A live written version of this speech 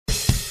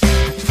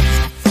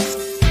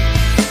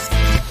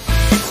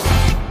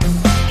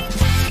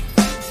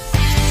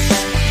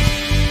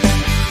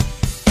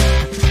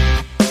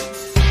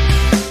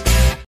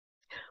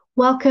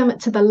Welcome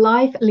to the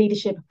Life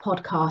Leadership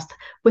Podcast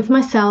with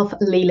myself,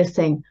 Leela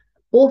Singh,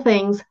 all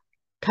things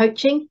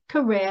coaching,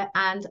 career,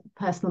 and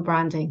personal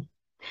branding.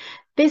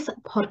 This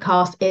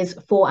podcast is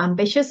for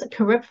ambitious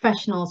career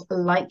professionals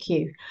like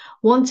you,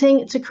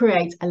 wanting to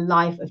create a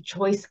life of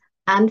choice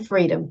and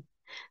freedom,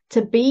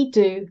 to be,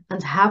 do,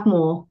 and have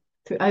more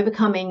through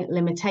overcoming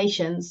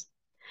limitations,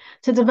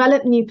 to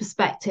develop new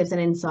perspectives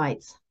and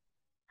insights,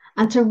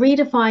 and to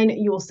redefine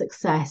your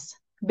success,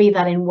 be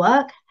that in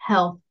work,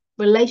 health,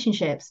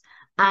 relationships,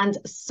 and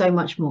so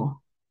much more.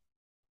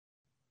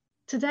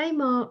 Today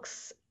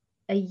marks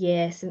a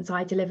year since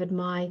I delivered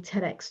my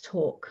TEDx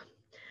talk,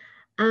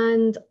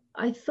 and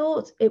I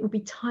thought it would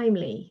be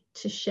timely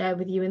to share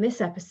with you in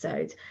this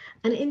episode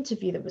an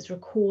interview that was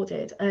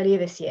recorded earlier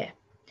this year.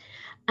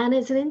 And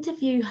it's an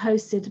interview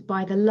hosted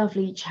by the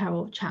lovely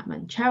Cheryl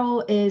Chapman.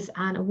 Cheryl is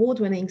an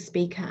award-winning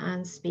speaker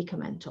and speaker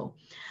mentor.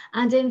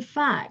 And in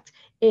fact,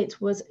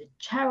 it was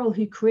Cheryl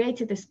who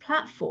created this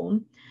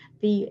platform,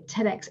 the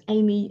TEDx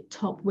Amy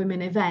Top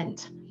Women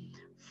event,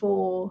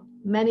 for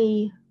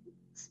many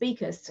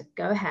speakers to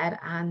go ahead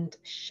and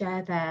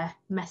share their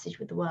message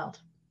with the world.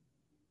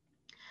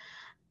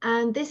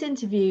 And this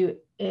interview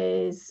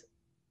is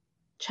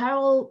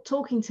Cheryl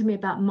talking to me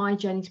about my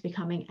journey to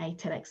becoming a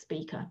TEDx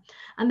speaker.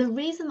 And the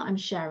reason that I'm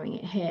sharing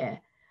it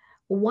here,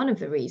 or one of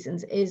the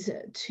reasons, is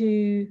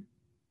to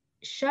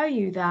show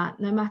you that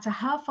no matter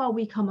how far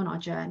we come on our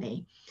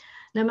journey,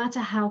 no matter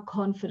how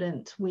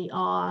confident we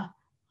are,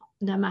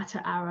 no matter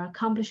our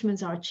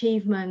accomplishments, our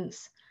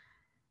achievements,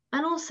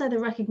 and also the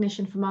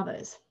recognition from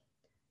others,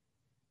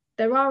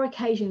 there are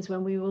occasions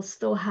when we will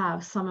still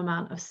have some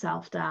amount of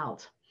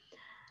self-doubt.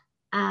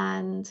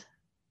 And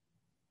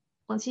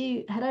once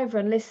you head over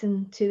and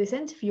listen to this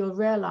interview, you'll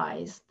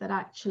realize that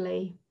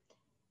actually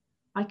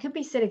I could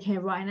be sitting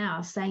here right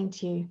now saying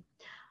to you,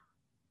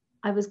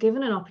 I was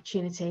given an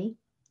opportunity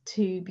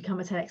to become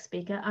a TEDx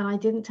speaker and I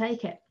didn't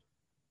take it.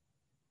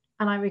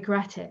 And I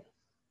regret it.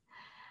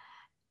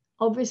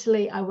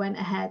 Obviously, I went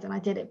ahead and I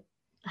did it.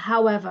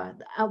 However,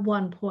 at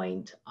one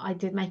point, I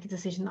did make a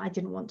decision that I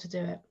didn't want to do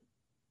it.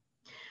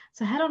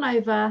 So head on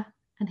over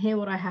and hear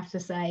what I have to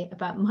say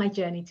about my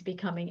journey to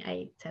becoming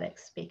a TEDx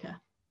speaker.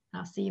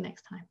 I'll see you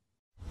next time.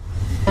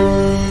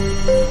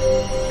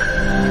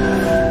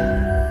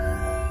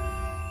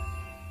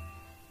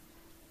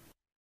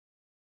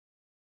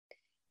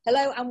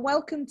 Hello and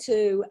welcome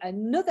to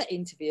another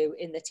interview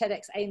in the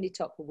TEDx Amy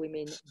Top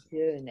Women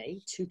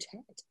journey to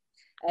TED.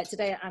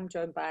 Today I'm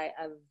joined by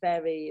a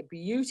very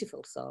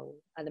beautiful soul,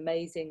 an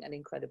amazing and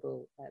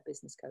incredible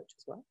business coach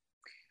as well.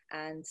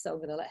 And so I'm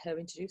going to let her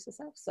introduce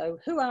herself. So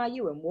who are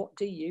you and what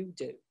do you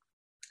do?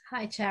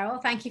 Hi, Cheryl.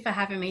 Thank you for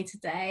having me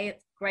today.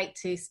 It's great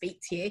to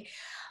speak to you.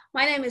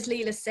 My name is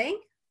Leela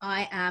Singh.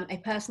 I am a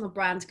personal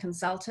brand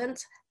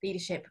consultant,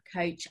 leadership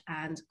coach,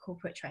 and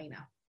corporate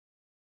trainer.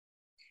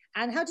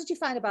 And how did you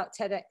find about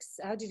TEDx?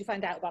 How did you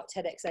find out about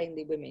TEDx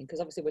Only Women? Because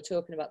obviously we're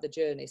talking about the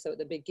journey. So at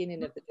the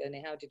beginning of the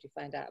journey, how did you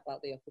find out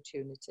about the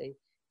opportunity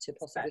to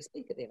possibly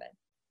speak at the event?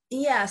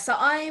 Yeah, so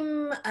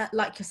I'm,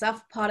 like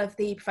yourself, part of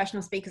the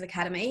Professional Speakers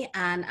Academy.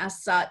 And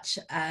as such,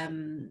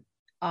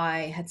 I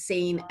had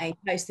seen a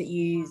post that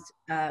you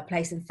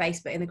placed in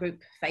Facebook, in the group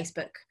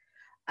Facebook,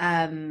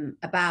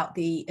 about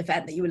the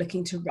event that you were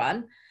looking to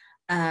run.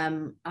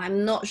 I'm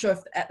not sure if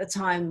at the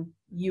time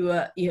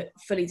you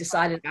fully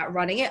decided about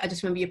running it. I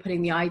just remember you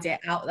putting the idea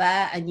out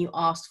there and you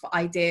asked for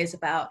ideas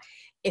about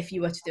if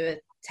you were to do a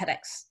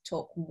TEDx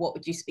talk, what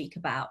would you speak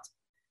about?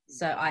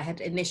 So I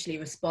had initially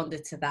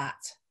responded to that.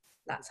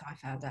 That's how I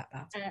found out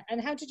about it.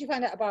 And how did you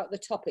find out about the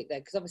topic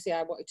then? Because obviously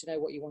I wanted to know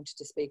what you wanted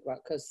to speak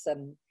about, because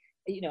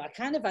you know, I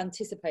kind of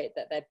anticipate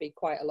that there'd be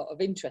quite a lot of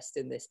interest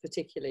in this,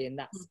 particularly in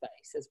that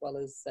space, as well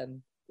as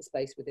the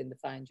space within the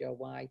Find Your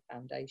Why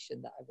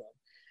Foundation that I run.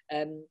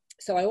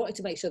 So I wanted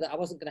to make sure that I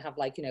wasn't going to have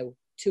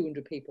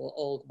 200 people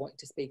all wanting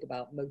to speak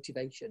about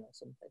motivation or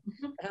something.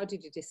 Mm-hmm. How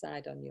did you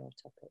decide on your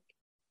topic?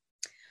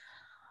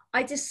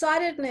 I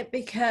decided on it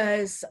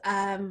because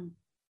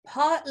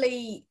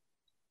partly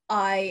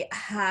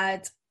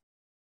I'd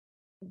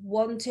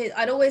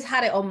always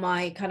had it on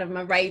my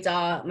my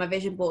radar, my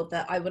vision board,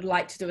 that I would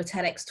like to do a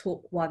TEDx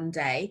talk one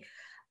day.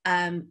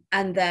 And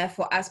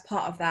therefore, as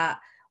part of that,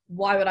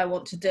 why would I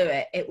want to do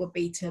it? It would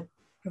be to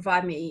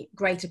provide me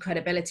greater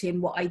credibility in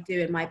what I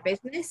do in my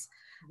business.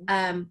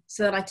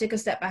 So then I took a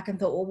step back and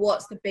thought, well,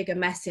 what's the bigger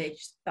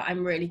message that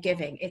I'm really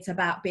giving? It's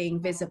about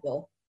being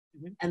visible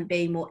and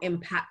being more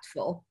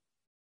impactful.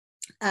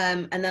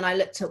 And then I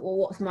looked at, well,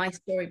 what's my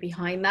story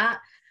behind that?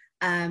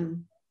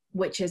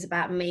 Which is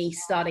about me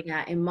starting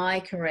out in my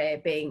career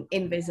being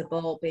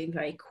invisible, being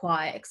very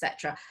quiet,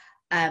 etc.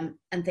 And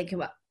thinking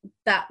about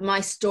that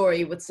my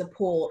story would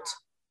support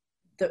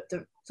the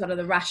sort of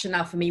the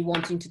rationale for me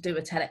wanting to do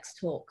a TEDx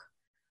talk.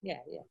 Yeah,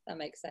 that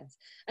makes sense.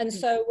 And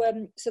so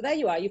there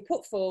you are, you've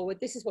put forward,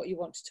 this is what you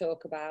want to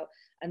talk about.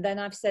 And then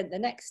I've sent the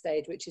next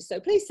stage, which is, so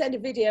please send a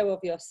video of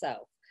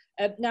yourself.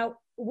 Now,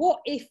 what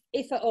if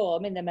at all,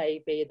 I mean, there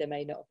may be, there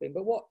may not have been,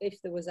 but what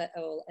if there was at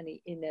all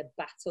any inner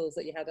battles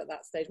that you had at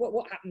that stage?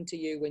 What happened to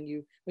you when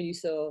you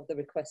saw the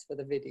request for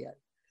the video?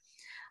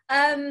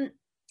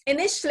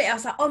 Initially I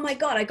was like, oh my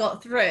God, I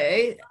got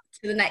through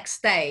to the next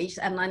stage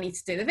and I need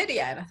to do the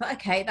video. And I thought,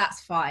 okay,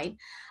 that's fine.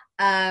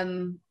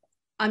 I'm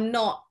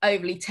not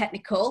overly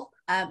technical,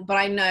 but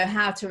I know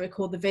how to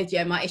record the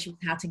video. My issue was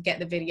how to get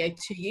the video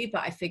to you,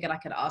 but I figured I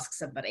could ask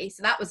somebody.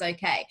 So that was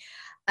okay.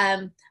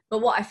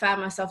 But what I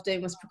found myself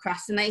doing was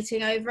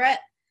procrastinating over it,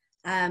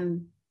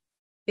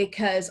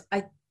 because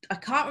I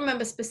can't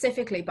remember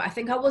specifically, but I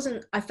think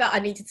I felt I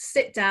needed to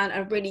sit down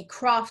and really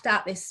craft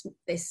out this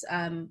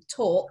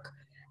talk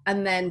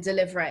and then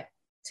deliver it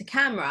to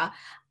camera.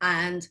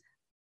 And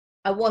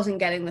I wasn't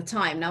getting the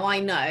time. Now I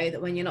know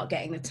that when you're not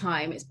getting the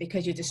time, it's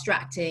because you're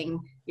distracting,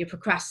 you're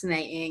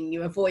procrastinating,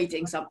 you're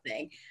avoiding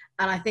something.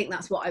 And I think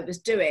that's what I was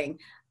doing.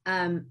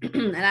 And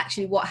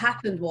actually what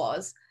happened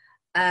was,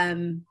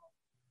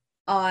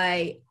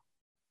 I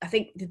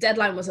think the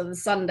deadline was on the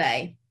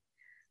Sunday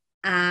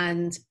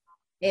and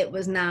it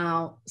was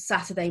now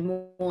Saturday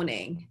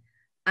morning,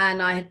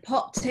 and I had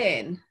popped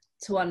in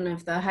to one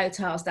of the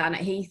hotels down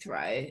at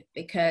Heathrow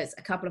because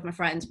a couple of my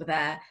friends were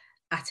there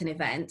at an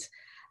event.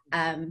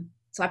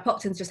 So I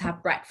popped in to just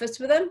have breakfast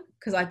with them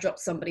because I dropped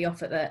somebody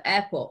off at the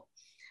airport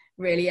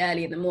really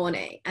early in the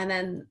morning. And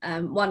then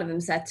one of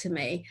them said to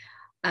me,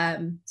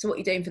 so what are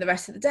you doing for the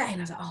rest of the day? And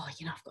I was like, oh,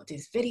 I've got to do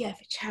this video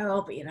for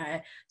Cheryl, but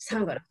just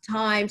haven't got enough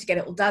time to get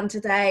it all done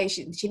today.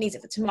 She needs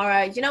it for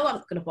tomorrow. You know what? I'm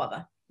not going to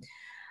bother.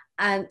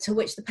 And to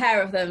which the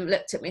pair of them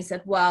looked at me and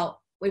said,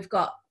 well, we've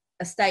got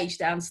a stage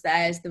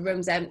downstairs, the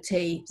room's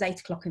empty, it's 8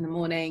 o'clock in the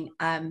morning,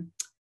 and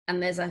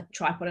there's a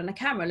tripod and a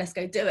camera, let's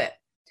go do it.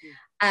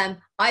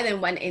 I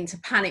then went into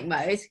panic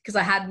mode because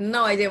I had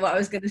no idea what I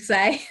was going to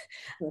say,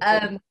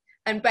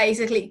 and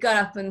basically got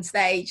up on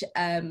stage.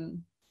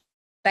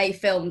 They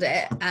filmed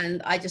it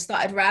and I just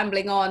started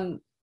rambling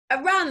on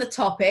around the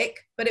topic,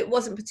 but it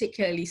wasn't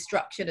particularly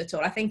structured at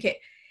all. I think it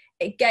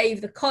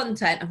gave the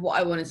content of what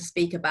I wanted to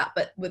speak about,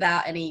 but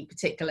without any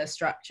particular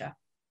structure.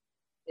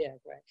 Yeah,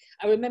 great.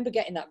 I remember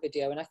getting that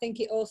video, and I think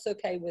it also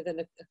came with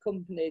an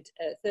accompanied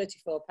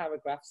 34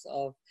 paragraphs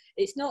of,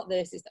 it's not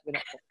this, it's not, we're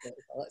not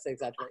 34, that's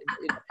exaggerating,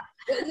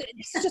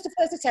 it's just a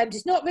first attempt,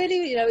 it's not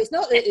really, it's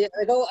not,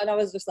 and I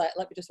was just like,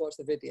 let me just watch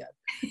the video.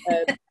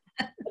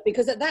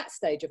 Because at that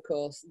stage, of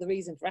course, the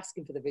reason for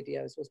asking for the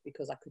videos was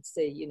because I could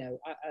see,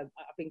 I've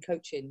been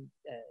coaching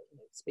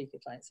speaker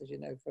clients, as you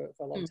know, for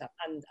a long time,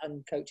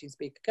 and coaching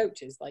speaker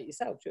coaches like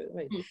yourself, do you know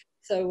what I mean?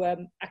 So I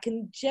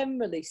can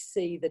generally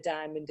see the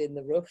diamond in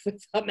the rough,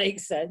 if that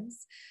makes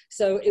sense.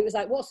 So it was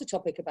like, what's the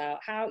topic about?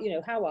 How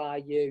are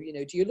you?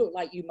 Do you look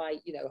like you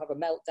might, have a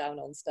meltdown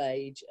on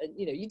stage? And,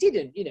 you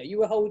didn't, you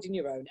were holding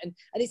your own. And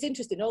it's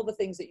interesting, all the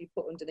things that you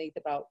put underneath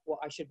about what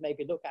I should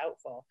maybe look out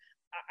for,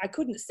 I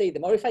couldn't see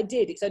them, or if I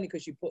did, it's only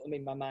because you put them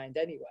in my mind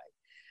anyway.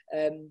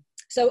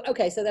 So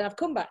then I've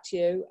come back to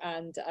you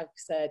and I've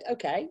said,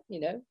 okay,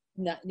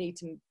 need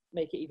to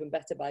make it even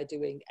better by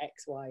doing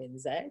X, Y, and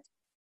Z.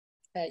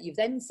 You've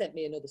then sent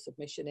me another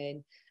submission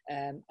in.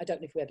 I don't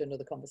know if we had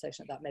another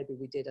conversation about that. Maybe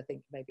we did. I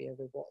think maybe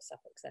over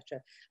WhatsApp,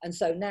 etc. And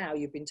so now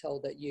you've been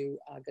told that you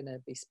are going to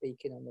be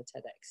speaking on the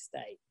TEDx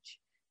stage.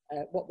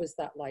 What was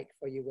that like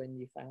for you when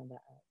you found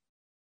that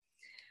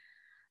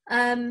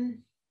out?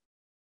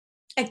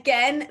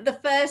 Again, the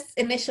first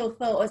initial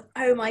thought was,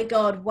 oh my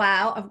God,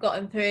 wow, I've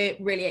gotten through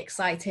it, really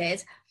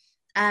excited.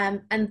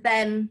 And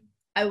then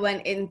I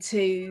went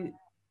into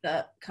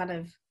the kind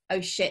of,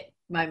 oh shit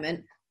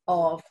moment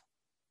of,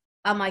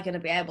 am I going to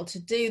be able to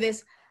do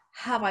this?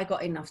 Have I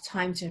got enough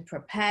time to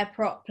prepare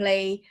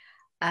properly?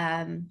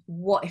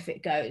 What if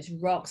it goes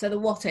wrong? So the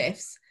what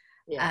ifs,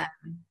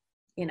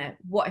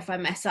 what if I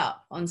mess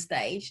up on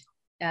stage?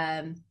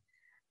 And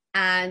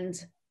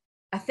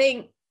I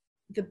think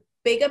the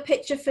bigger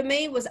picture for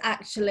me was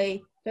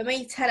actually, for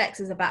me, TEDx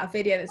is about a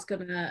video that's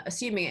going to,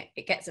 assuming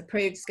it gets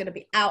approved, it's going to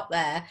be out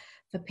there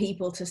for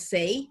people to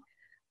see.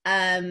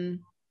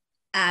 And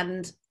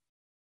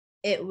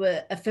it was,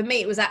 for me,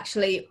 it was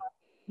actually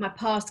my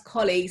past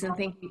colleagues and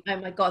thinking,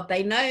 oh my God,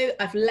 they know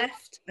I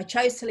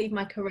chose to leave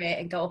my career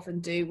and go off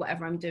and do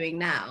whatever I'm doing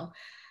now.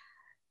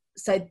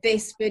 So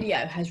this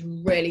video has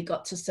really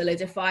got to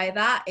solidify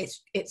that.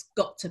 It's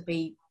got to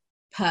be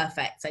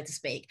perfect, so to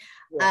speak.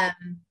 Yeah.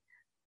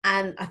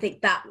 And I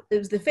think that it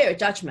was the fear of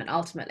judgment,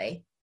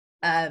 ultimately,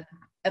 of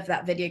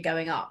that video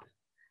going up,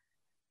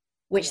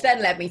 which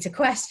then led me to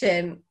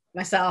question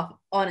myself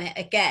on it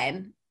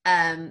again.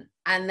 And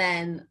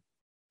then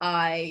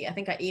I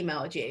think I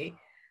emailed you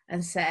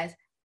and said,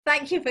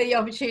 thank you for the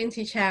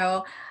opportunity,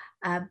 Cheryl,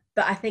 but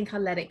I think I'll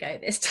let it go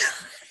this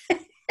time.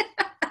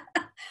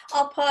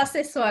 I'll pass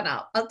this one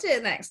up. I'll do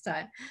it next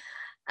time.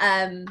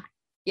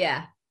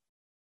 Yeah.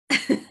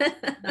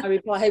 My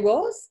reply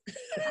was?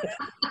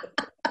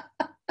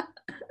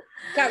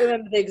 Can't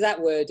remember the exact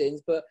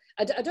wordings, but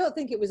I don't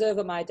think it was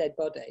over my dead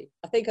body.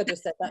 I think I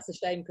just said, that's a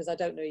shame because I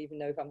don't even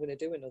know if I'm going to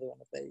do another one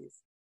of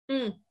these.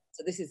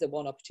 So this is the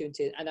one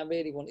opportunity, and I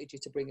really wanted you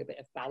to bring a bit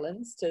of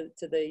balance to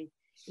the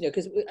you know,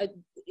 because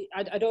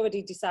I'd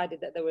already decided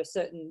that there were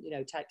certain, you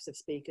know, types of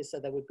speakers. So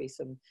there would be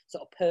some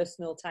sort of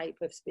personal type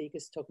of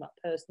speakers talking about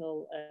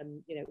personal,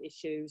 you know,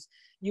 issues.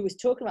 You was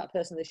talking about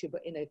personal issue,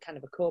 but in a kind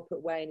of a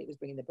corporate way, and it was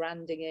bringing the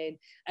branding in,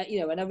 you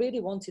know, and I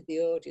really wanted the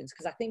audience,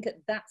 because I think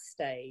at that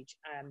stage,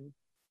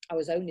 I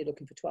was only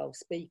looking for 12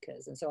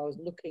 speakers. And so I was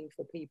looking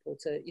for people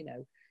to, you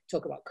know,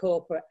 talk about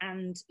corporate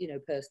and, you know,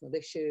 personal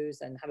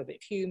issues, and have a bit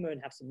of humor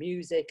and have some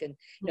music. And,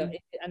 you know,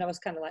 and I was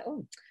kind of like,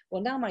 oh,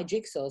 well, now my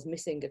jigsaw's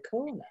missing a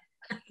corner.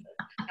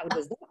 How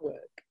does that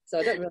work? So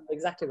I don't remember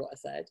exactly what I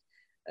said.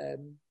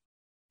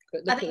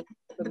 But I think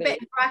the bit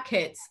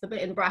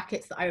in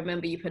brackets that I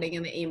remember you putting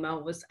in the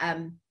email was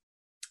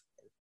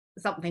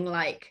something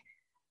like,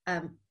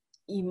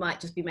 you might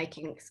just be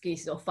making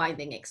excuses or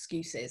finding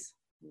excuses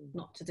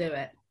not to do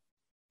it.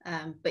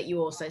 But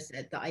you also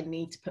said that I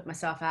need to put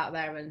myself out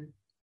there and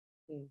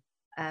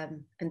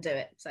do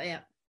it. So yeah.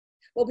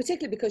 Well,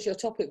 particularly because your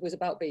topic was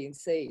about being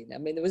seen. I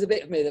mean, there was a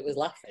bit of me that was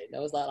laughing. I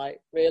was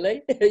like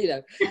really? You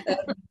know.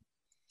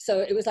 So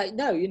it was like,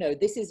 no, you know,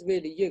 this is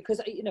really you. Because,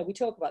 you know, we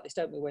talk about this,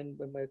 don't we, when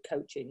we're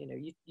coaching. You know,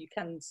 you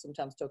can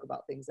sometimes talk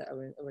about things that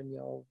are in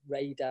your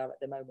radar at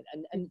the moment.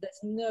 And there's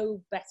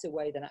no better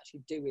way than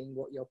actually doing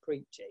what you're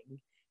preaching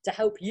to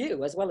help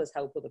you as well as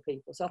help other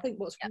people. So I think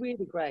what's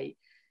really great,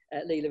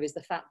 Leela, is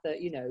the fact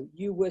that, you know,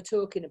 you were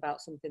talking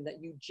about something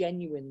that you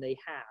genuinely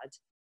had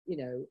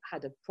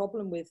a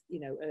problem with, you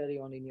know, early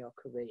on in your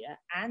career,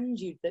 and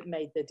you that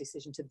made the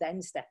decision to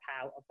then step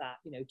out of that,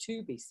 you know,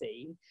 to be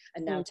seen.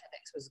 And now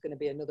TEDx was going to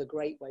be another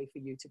great way for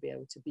you to be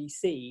able to be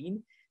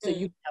seen, so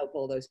you help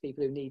all those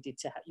people who needed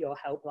your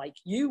help, like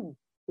you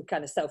were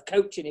kind of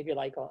self-coaching, if you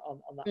like, on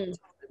that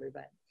particular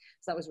event.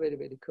 So that was really,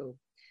 really cool.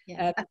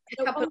 Yeah.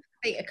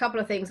 A couple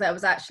of things that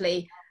was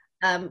actually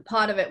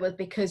part of it was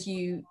because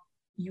you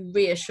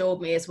reassured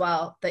me as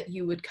well that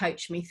you would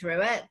coach me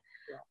through it.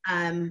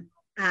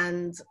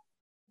 And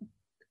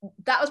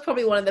that was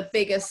probably one of the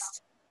biggest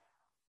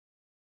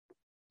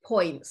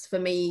points for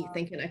me,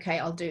 thinking, okay,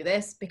 I'll do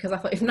this, because I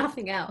thought, if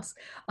nothing else,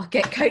 I'll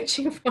get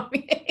coaching from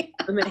you.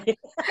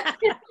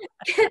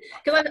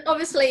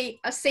 Because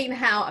I've seen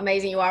how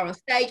amazing you are on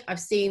stage. I've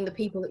seen the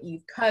people that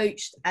you've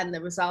coached and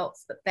the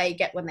results that they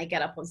get when they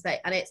get up on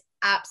stage, and it's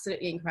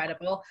absolutely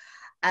incredible.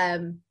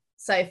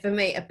 So for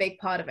me, a big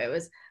part of it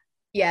was,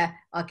 yeah,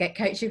 I'll get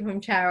coaching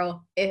from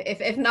Cheryl.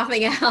 If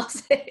nothing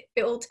else,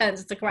 it all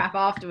turns into crap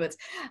afterwards.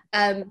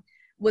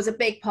 Was a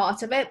big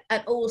part of it.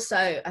 And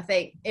also, I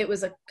think it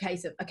was a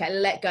case of, okay,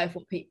 let go.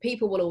 For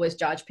people will always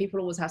judge. People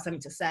always have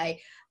something to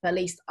say. But at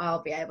least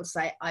I'll be able to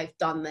say, I've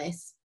done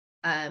this,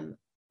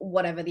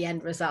 whatever the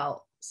end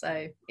result.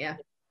 So, yeah.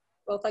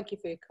 Well, thank you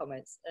for your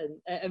comments.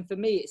 And for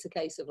me, it's a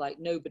case of like,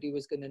 nobody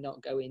was going to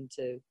not go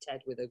into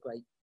TED with a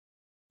great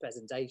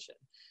presentation.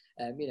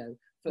 You know,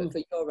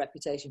 for your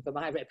reputation, for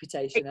my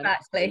reputation.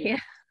 Exactly, yeah.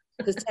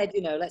 Because TED,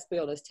 you know, let's be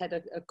honest, TED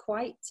are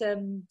quite,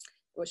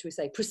 what should we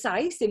say,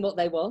 precise in what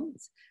they want.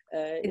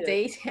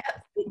 Indeed, you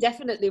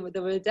know,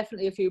 there were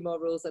definitely a few more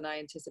rules than I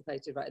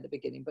anticipated right at the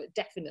beginning, but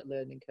definite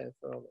learning curve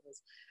for all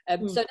of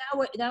us. So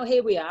now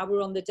here we are,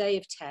 we're on the day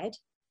of TED.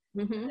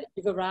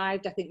 You've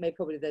arrived, I think maybe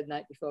probably the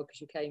night before, because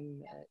you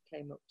came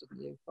up,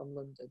 didn't you, from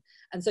London?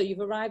 And so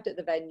you've arrived at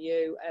the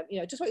venue. You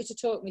know, just want you to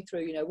talk me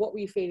through, you know, what were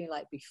you feeling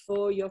like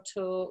before your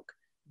talk,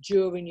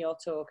 during your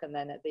talk, and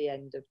then at the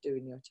end of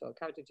doing your talk?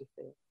 How did you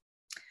feel?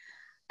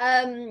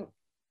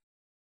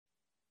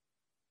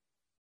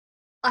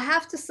 I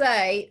have to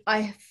say,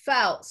 I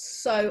felt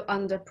so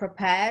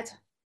underprepared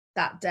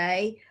that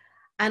day,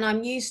 and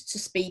I'm used to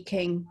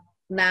speaking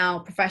now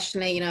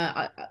professionally. You know,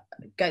 I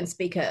go and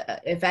speak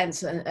at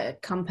events and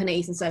at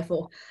companies and so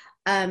forth,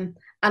 and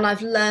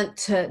I've learned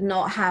to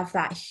not have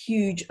that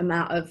huge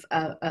amount of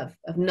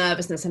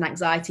nervousness and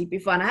anxiety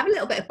before. And I have a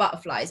little bit of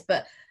butterflies,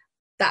 but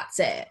that's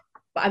it.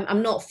 But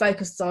I'm not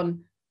focused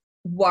on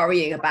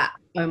worrying about,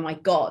 oh my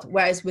God.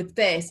 Whereas with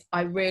this,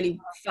 I really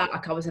felt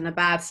like I was in a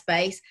bad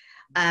space.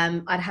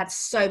 I'd had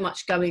so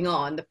much going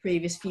on the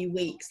previous few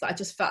weeks that I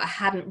just felt I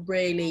hadn't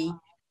really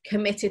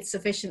committed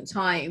sufficient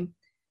time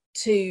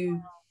to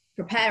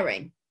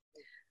preparing.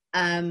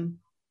 I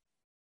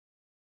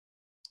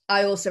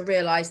also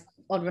realized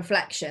on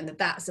reflection that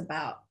that's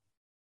about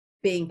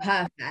being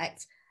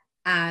perfect,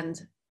 and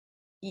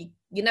you're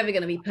never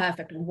going to be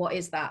perfect. And what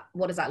is that?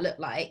 What does that look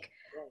like?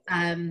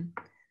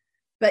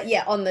 But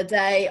yeah, on the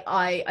day,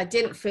 I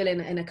didn't feel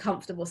in a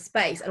comfortable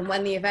space. And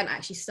when the event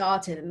actually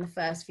started and the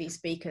first few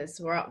speakers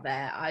were up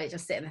there, I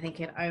just sitting there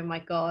thinking, oh my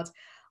God,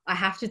 I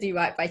have to do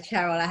right by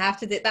Cheryl. I have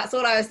to do, that's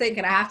all I was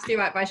thinking. I have to do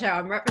right by Cheryl.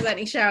 I'm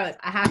representing Cheryl.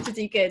 I have to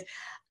do good.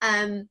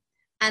 And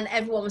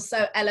everyone was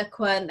so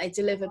eloquent. They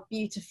delivered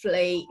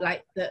beautifully.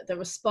 Like the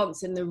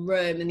response in the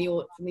room and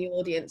from the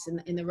audience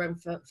in the room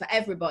for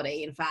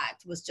everybody, in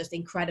fact, was just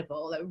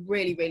incredible. They were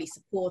really, really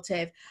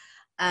supportive.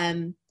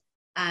 And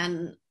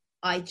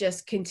I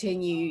just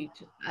continued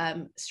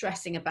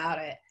stressing about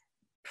it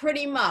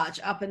pretty much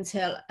up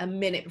until a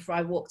minute before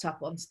I walked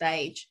up on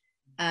stage,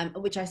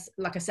 which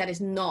like I said,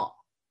 is not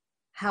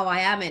how I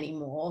am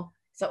anymore.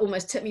 So it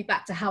almost took me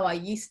back to how I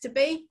used to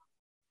be.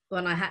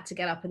 when I had to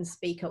get up and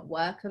speak at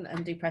work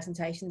and do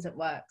presentations at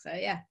work. So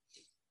yeah.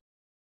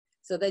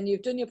 So then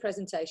you've done your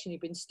presentation,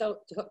 you've been you've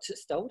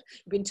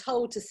been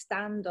told to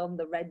stand on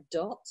the red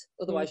dot,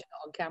 otherwise you're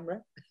not on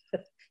camera.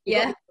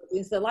 Yeah.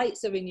 The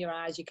lights are in your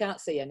eyes, you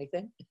can't see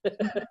anything.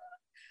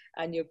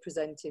 And you're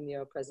presenting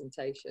your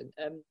presentation.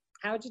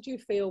 How did you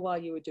feel while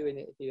you were doing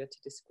it, if you had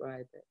to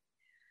describe it?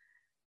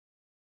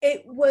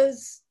 It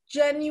was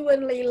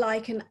genuinely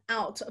like an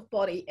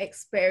out-of-body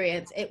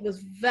experience. It was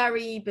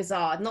very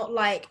bizarre, not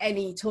like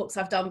any talks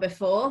I've done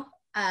before.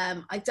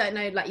 I don't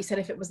know, like you said,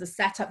 if it was the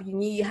setup, you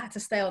knew you had to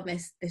stay on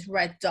this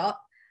red dot.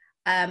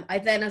 I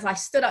then, as I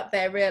stood up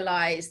there,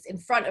 realized in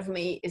front of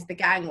me is the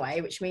gangway,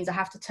 which means I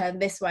have to turn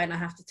this way and I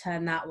have to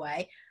turn that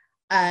way.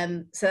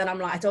 So then I'm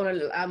like, I don't want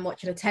to look, I'm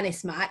watching a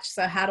tennis match,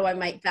 so how do I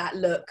make that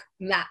look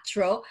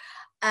natural?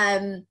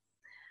 And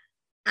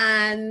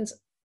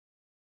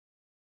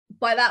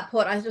by that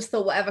point, I just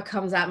thought whatever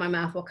comes out my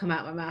mouth will come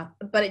out my mouth.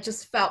 But it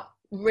just felt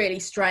really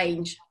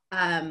strange.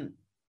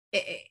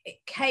 It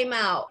came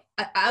out,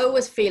 I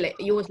always feel it.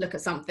 You always look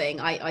at something,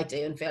 I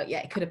do, and feel,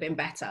 yeah, it could have been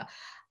better.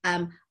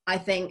 I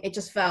think it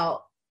just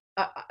felt,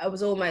 I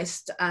was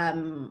almost,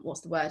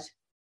 what's the word?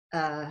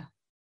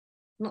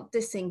 Not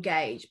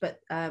disengaged, but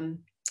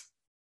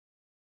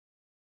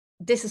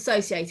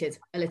disassociated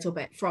a little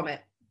bit from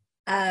it.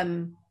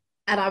 And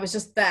I was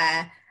just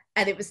there,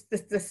 and it was,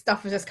 the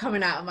stuff was just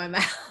coming out of my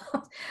mouth.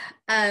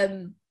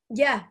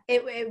 Yeah,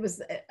 it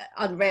was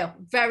unreal.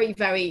 Very,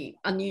 very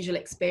unusual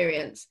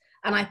experience.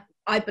 And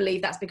I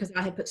believe that's because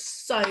I had put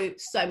so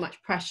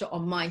much pressure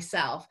on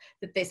myself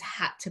that this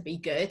had to be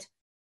good.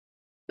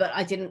 But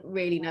I didn't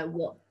really know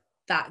what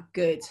that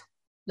good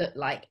looked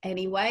like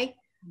anyway.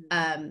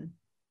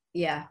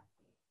 Yeah.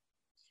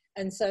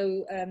 And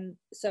so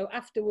so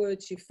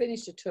afterwards you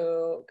finished the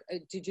talk.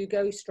 Did you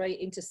go straight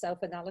into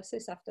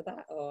self-analysis after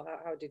that, or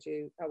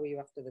how were you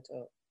after the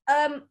talk?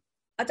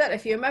 I don't know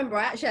if you remember,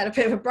 I actually had a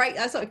bit of a break.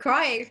 I started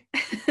crying.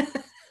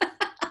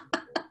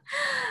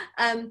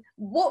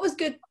 What was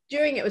good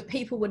during it was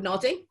people were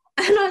nodding,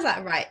 and I was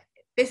like, right,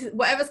 this is,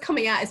 whatever's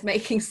coming out is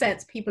making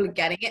sense. People are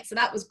getting it, so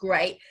that was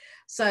great.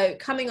 So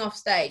coming off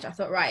stage, I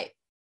thought, right,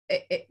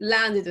 it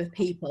landed with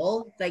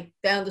people. They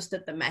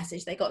understood the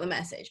message. They got the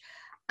message.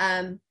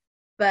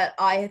 But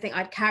I think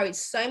I'd carried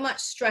so much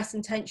stress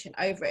and tension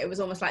over it. It was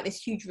almost like this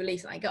huge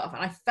release, and I got off,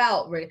 and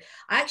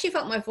I actually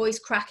felt my voice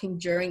cracking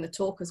during the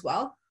talk as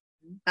well.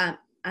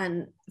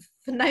 And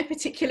for no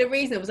particular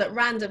reason, it was at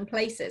random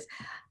places.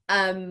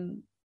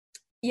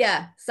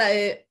 Yeah,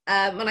 so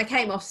when I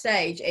came off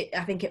stage,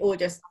 I think it all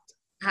just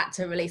had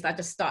to release. I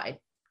just started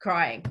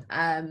crying.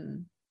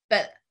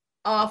 But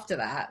after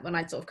that, when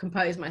I sort of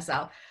composed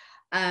myself,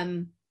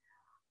 I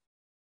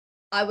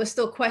was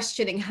still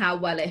questioning how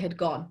well it had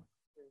gone.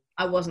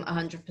 I wasn't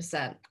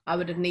 100%. I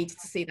would have needed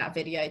to see that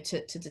video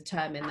to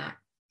determine that.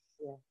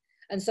 Yeah.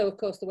 And so, of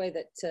course, the way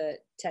that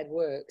TED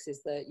works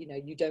is that, you know,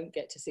 you don't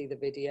get to see the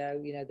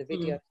video. You know, the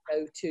video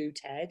go to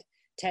TED.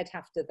 TED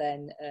have to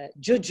then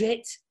judge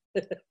it,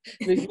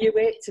 review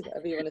it,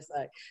 whatever you want to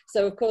say.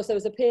 So, of course, there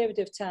was a period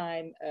of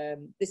time.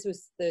 This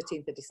was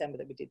 13th of December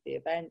that we did the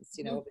events.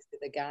 You know, obviously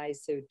the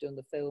guys who'd done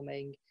the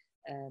filming,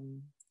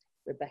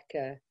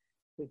 Rebecca,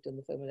 who'd done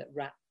the filming at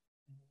RAP.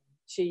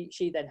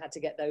 She then had to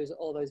get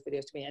all those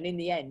videos to me, and in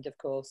the end, of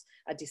course,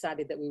 I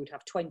decided that we would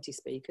have 20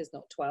 speakers,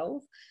 not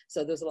 12.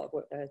 So there's a lot of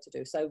work to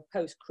do. So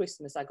post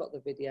Christmas, I got the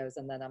videos,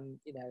 and then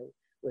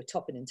we're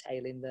topping and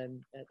tailing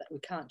them. We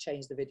can't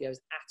change the videos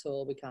at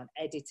all. We can't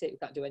edit it. We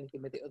can't do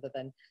anything with it other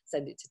than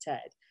send it to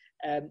TED.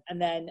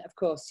 And then, of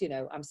course, you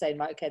know, I'm saying,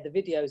 right, okay, the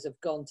videos have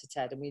gone to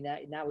TED, and we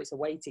now it's a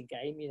waiting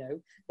game. You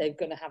know, they're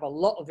going to have a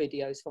lot of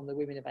videos from the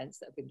women events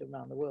that have been done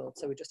around the world.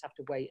 So we just have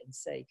to wait and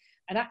see.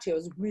 And actually, I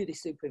was really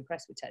super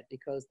impressed with TED,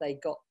 because they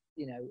got,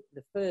 you know,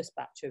 the first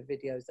batch of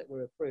videos that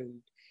were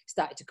approved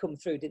started to come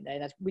through, didn't they?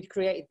 And we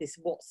created this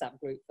WhatsApp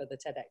group for the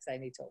TEDx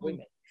A&E Talk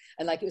Women,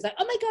 and like it was like,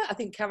 oh my god, I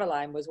think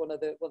Caroline was one of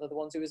the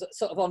ones who was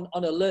sort of on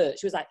alert.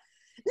 She was like,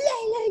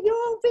 Leila,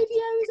 your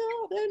video's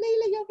up.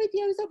 Leila, your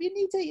video's up. You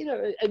need to, you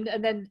know.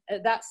 And then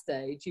at that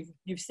stage,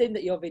 you've seen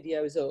that your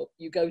video's up.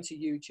 You go to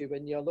YouTube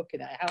and you're looking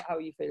at it. How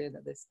are you feeling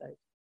at this stage?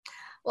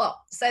 Well,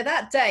 so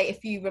that day,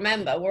 if you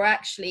remember, we're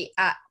actually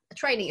at a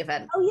training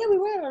event. Oh yeah, we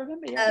were. I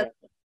remember. Yeah.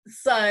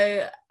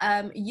 So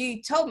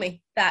you told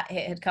me that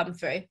it had come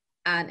through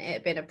and it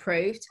had been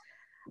approved.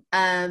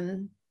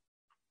 And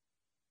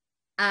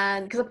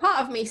because a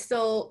part of me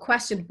still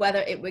questioned whether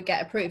it would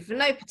get approved for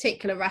no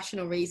particular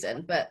rational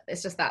reason, but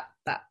it's just that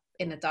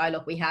inner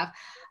dialogue we have.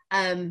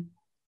 And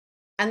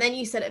then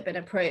you said it had been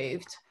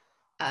approved.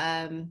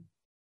 And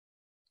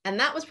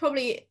that was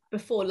probably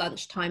before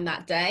lunchtime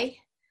that day.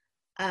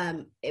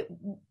 It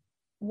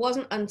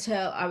wasn't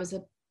until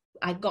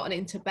I'd gotten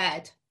into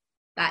bed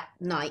that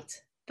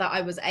night that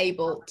I was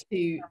able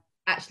to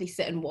actually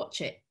sit and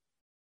watch it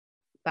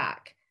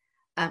back.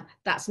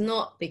 That's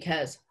not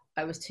because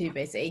I was too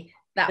busy.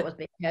 That was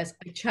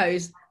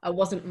because I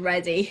wasn't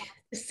ready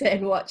to sit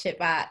and watch it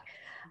back.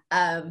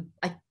 I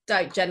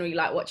don't generally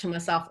like watching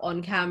myself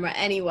on camera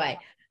anyway.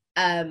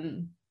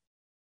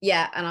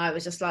 yeah, and I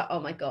was just like, oh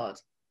my God,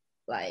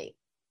 like,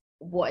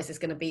 what is this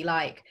going to be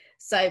like?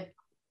 So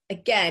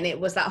again, it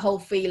was that whole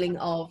feeling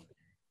of,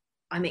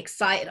 I'm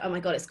excited. Oh my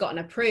God, it's gotten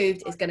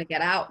approved. It's going to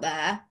get out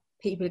there.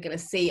 People are going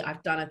to see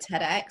I've done a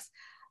TEDx.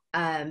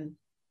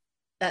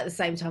 At the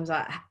same time, I was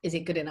like, is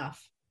it good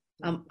enough?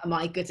 Am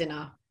I good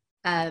enough?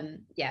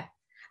 Yeah.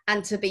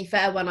 And to be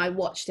fair, when I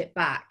watched it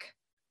back,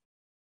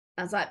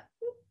 I was like,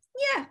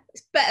 yeah,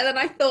 it's better than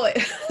I thought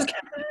it was.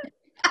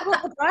 I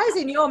was surprised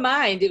in your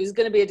mind it was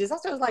going to be a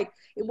disaster. I was like,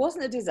 it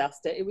wasn't a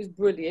disaster. It was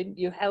brilliant.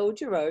 You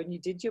held your own. You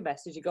did your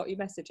message. You got your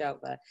message out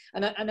there.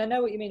 And I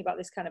know what you mean about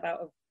this kind of out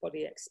of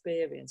body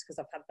experience, because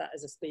I've had that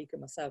as a speaker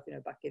myself, you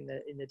know, back in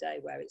the day,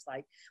 where it's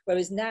like,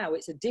 whereas now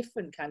it's a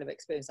different kind of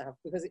experience I have,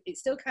 because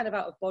it's still kind of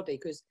out of body,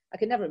 because I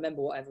can never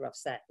remember whatever I've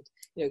said.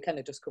 You know, it kind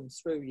of just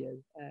comes through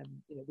you.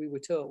 You know, we were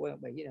taught,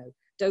 weren't we? You know,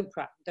 don't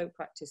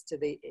practice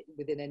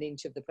within an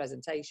inch of the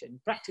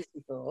presentation. Practice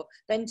before,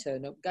 then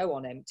turn up, go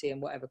on empty,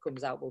 and whatever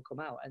comes out will come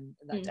out. And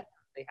that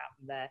definitely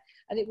happened there.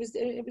 And it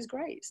was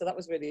great. So that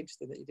was really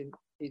interesting that you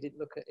didn't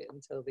look at it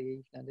until the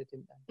evening,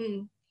 didn't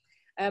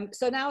they?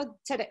 So now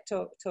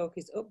TEDx talk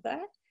is up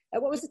there.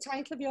 What was the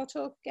title of your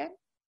talk again?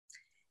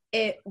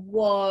 It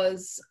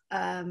was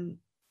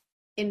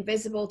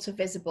Invisible to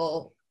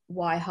Visible: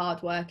 Why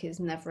Hard Work is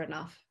Never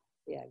Enough.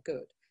 Yeah,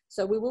 good.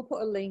 So we will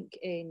put a link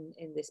in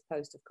this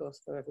post, of course,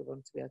 for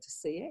everyone to be able to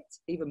see it,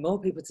 even more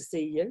people to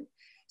see you,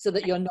 so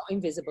that you're not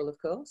invisible, of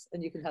course,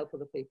 and you can help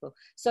other people.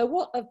 So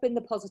what have been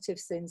the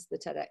positives since the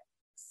TEDx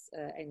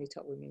Amy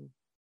Top Women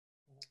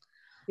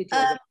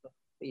video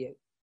for you?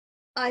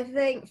 I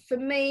think for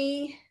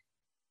me,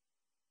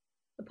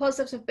 the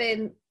positives have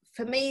been,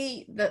 for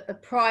me, the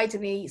pride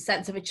and the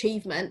sense of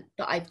achievement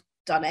that I've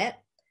done it,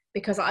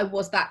 because I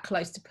was that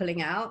close to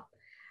pulling out,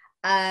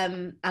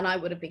 and I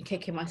would have been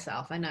kicking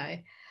myself, I know.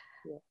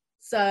 Yeah.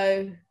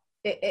 So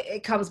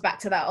it comes back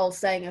to that old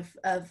saying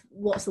of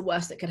what's the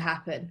worst that could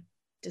happen?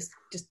 Just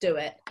do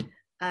it.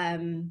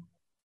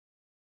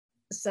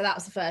 So that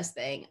was the first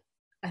thing.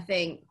 I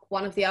think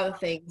one of the other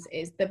things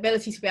is the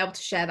ability to be able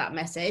to share that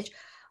message.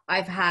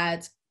 I've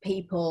had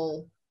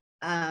people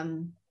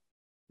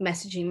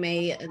messaging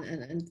me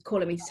and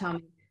calling me to tell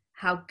me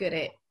how good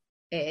it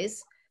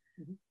is.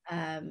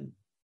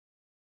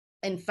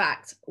 In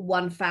fact,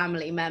 one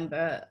family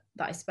member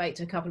that I spoke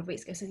to a couple of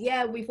weeks ago said,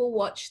 yeah, we've all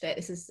watched it.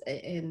 This is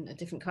in a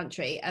different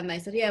country. And they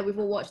said, yeah, we've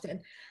all watched it.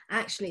 And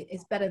actually,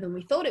 it's better than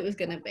we thought it was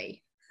going to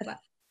be. I was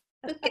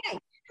like, okay.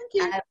 Thank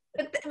you.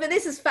 But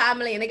this is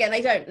family. And again,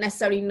 they don't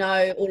necessarily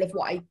know all of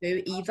what I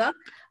do either.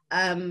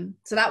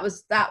 So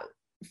that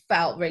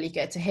felt really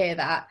good to hear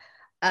that.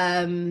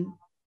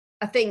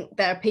 I think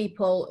there are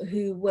people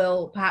who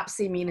will perhaps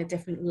see me in a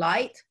different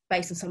light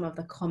based on some of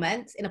the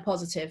comments, in a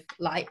positive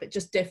light, but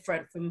just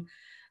different from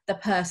the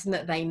person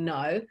that they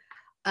know.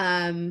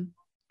 And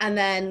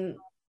then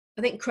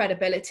I think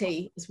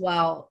credibility as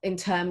well, in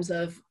terms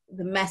of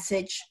the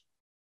message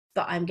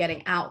that I'm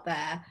getting out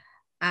there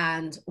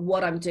and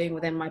what I'm doing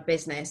within my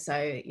business.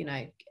 So, you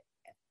know,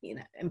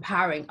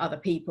 empowering other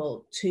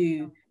people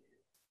to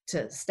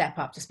step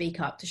up, to speak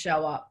up, to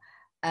show up,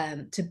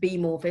 to be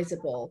more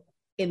visible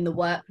in the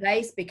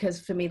workplace, because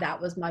for me that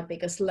was my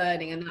biggest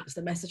learning, and that's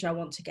the message I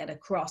want to get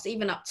across.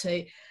 Even up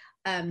to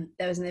there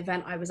was an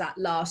event I was at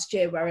last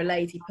year where a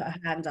lady put her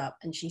hand up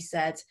and she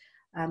said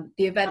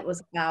the event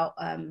was about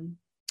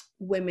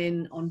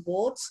women on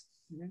boards,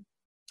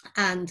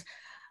 and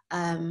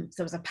so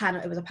it was a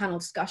panel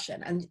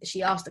discussion, and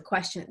she asked a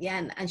question at the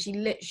end, and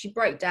she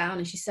broke down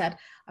and she said,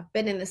 I've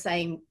been in the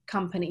same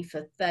company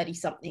for 30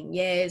 something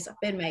years, I've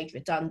been made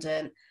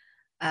redundant,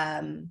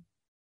 and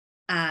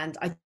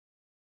I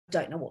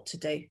don't know what to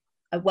do.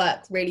 I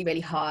worked really, really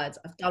hard.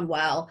 I've done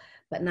well,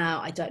 but now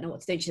I don't know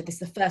what to do. She said,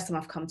 this is the first time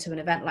I've come to an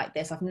event like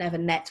this. I've never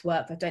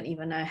networked. I don't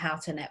even know how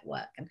to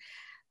network. And,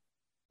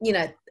 you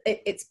know,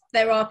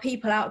 there are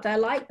people out there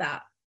like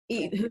that,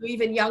 who are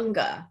even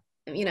younger.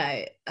 You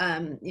know,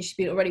 you should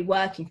be already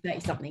working 30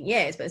 something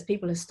years, but there's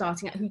people who are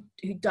starting out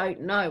who don't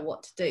know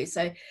what to do.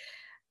 So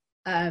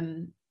I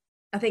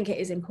think it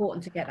is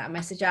important to get that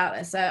message out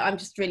there. So I'm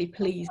just really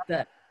pleased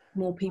that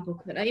more people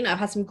could, you know, I've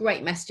had some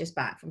great messages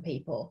back from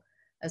people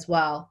as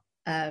well,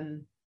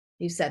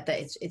 who said that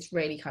it's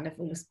really kind of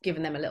almost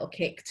given them a little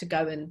kick to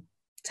go and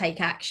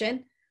take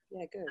action.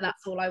 Yeah, good. And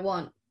that's all I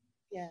want.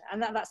 Yeah,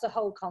 and that's the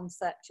whole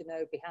concept, you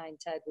know, behind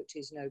TED, which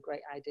is, you know,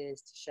 great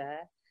ideas to share,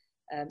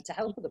 to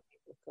help other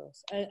people, of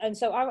course. And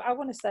so I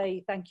want to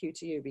say thank you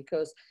to you,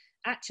 because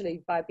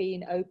actually by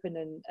being open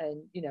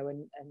and you know,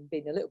 and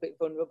being a little bit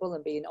vulnerable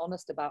and being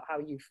honest about how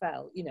you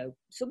felt, you know,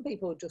 some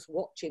people just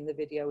watching the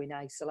video in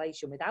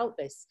isolation without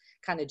this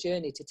kind of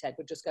journey to TED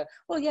would just go,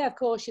 well, yeah, of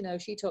course, you know,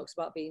 she talks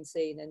about being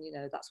seen and, you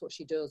know, that's what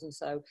she does, and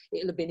so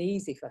it'll have been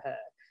easy for her.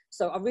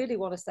 So I really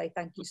want to say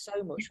thank you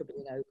so much for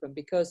being open,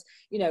 because,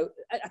 you know,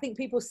 I think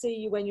people see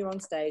you when you're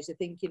on stage, they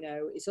think, you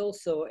know, it's all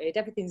sorted,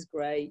 everything's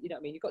great, you know what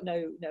I mean, you've got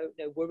no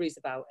worries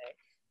about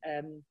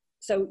it.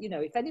 So, you know,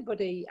 if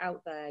anybody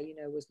out there, you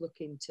know, was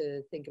looking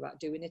to think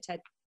about doing a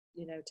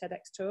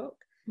TEDx talk,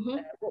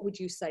 what would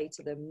you say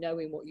to them,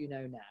 knowing what you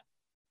know now?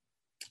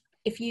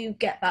 if you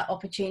get that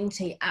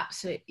opportunity,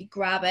 absolutely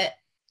grab it.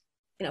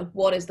 You know,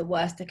 what is the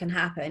worst that can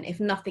happen? If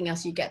nothing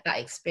else, you get that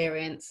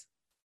experience,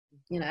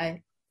 you know.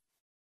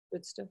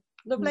 Good stuff.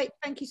 Lovely.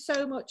 Thank you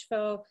so much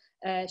for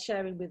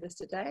sharing with us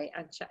today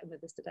and chatting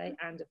with us today.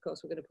 And of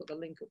course, we're going to put the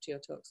link up to your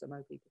talk so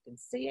more people can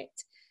see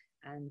it.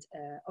 And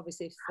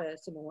obviously, if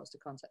someone wants to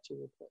contact you,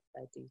 we'll put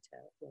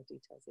your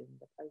details in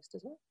the post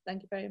as well.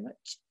 Thank you very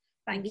much.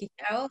 Thank you,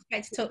 Carol.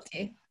 Great to talk to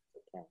you.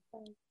 Okay,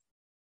 bye.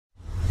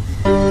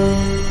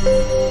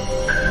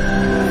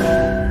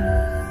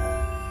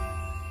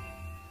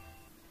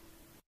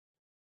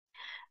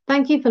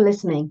 Thank you for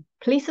listening.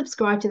 Please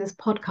subscribe to this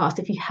podcast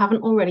if you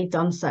haven't already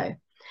done so.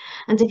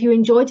 And if you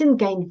enjoyed and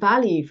gained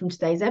value from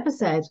today's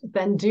episode,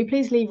 then do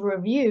please leave a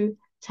review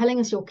telling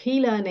us your key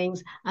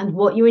learnings and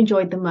what you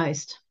enjoyed the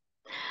most.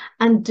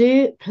 And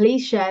do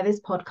please share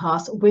this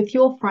podcast with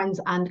your friends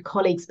and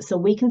colleagues so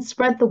we can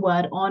spread the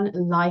word on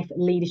life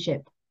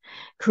leadership,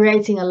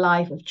 creating a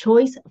life of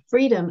choice,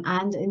 freedom,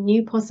 and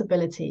new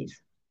possibilities.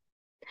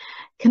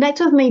 Connect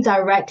with me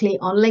directly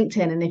on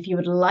LinkedIn, and if you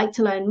would like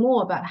to learn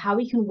more about how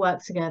we can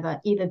work together,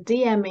 either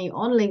DM me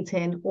on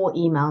LinkedIn or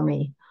email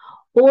me.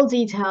 All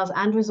details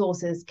and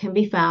resources can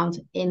be found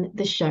in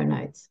the show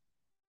notes.